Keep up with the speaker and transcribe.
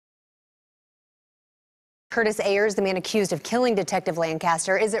Curtis Ayers, the man accused of killing Detective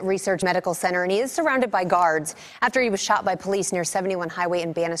Lancaster, is at Research Medical Center, and he is surrounded by guards after he was shot by police near 71 Highway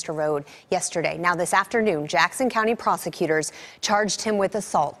and Bannister Road yesterday. Now, this afternoon, Jackson County prosecutors charged him with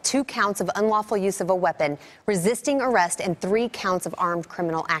assault, 2 counts of unlawful use of a weapon, resisting arrest, and 3 counts of armed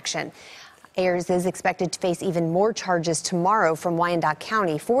criminal action. Ayers is expected to face even more charges tomorrow from Wyandotte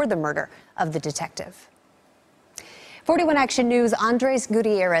County for the murder of the detective. 41 Action News' Andres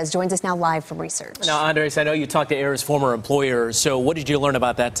Gutierrez joins us now live from Research. Now, Andres, I know you talked to Ayers' former employer, so what did you learn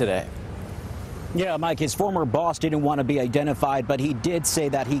about that today? Yeah, Mike, his former boss didn't want to be identified, but he did say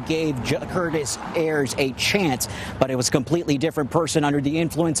that he gave Curtis Ayers a chance, but it was a completely different person under the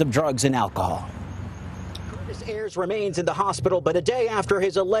influence of drugs and alcohol. Ayers remains in the hospital, but a day after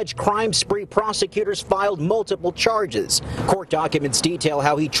his alleged crime spree, prosecutors filed multiple charges. Court documents detail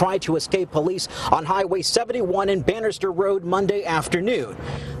how he tried to escape police on Highway 71 and Bannister Road Monday afternoon.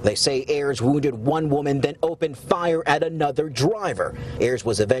 They say Ayers wounded one woman, then opened fire at another driver. Ayers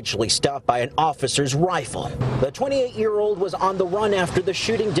was eventually stopped by an officer's rifle. The 28-year-old was on the run after the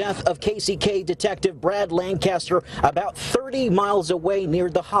shooting death of KCK Detective Brad Lancaster about 30 miles away near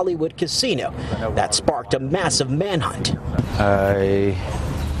the Hollywood Casino. That sparked a massive manhunt. I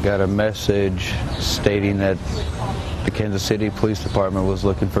got a message stating that the Kansas City Police Department was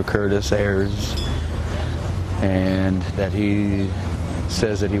looking for Curtis Ayers, and that he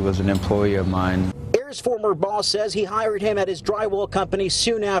says that he was an employee of mine. Ayers' former boss says he hired him at his drywall company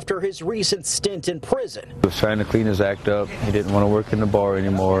soon after his recent stint in prison. He was trying to clean his act up. He didn't want to work in the bar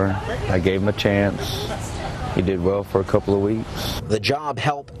anymore. I gave him a chance. He did well for a couple of weeks. The job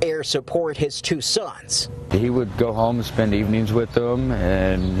helped Ayers support his 2 sons. He would go home and spend evenings with them,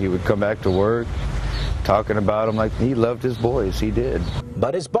 and he would come back to work talking about them like he loved his boys. He did.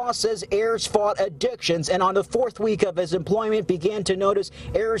 But his boss says Ayers fought addictions, and on the 4th week of his employment began to notice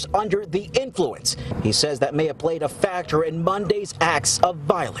Ayers under the influence. He says that may have played a factor in Monday's acts of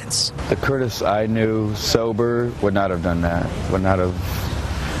violence. The Curtis I knew sober would not have done that, would not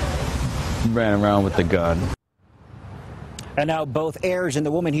have ran around with the gun. And now both Ayers and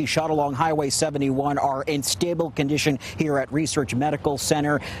the woman he shot along Highway 71 are in stable condition here at Research Medical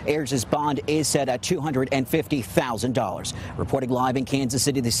Center. Ayers' bond is set at $250,000. Reporting live in Kansas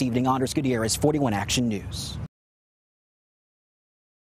City this evening, Andres Gutierrez, 41 Action News.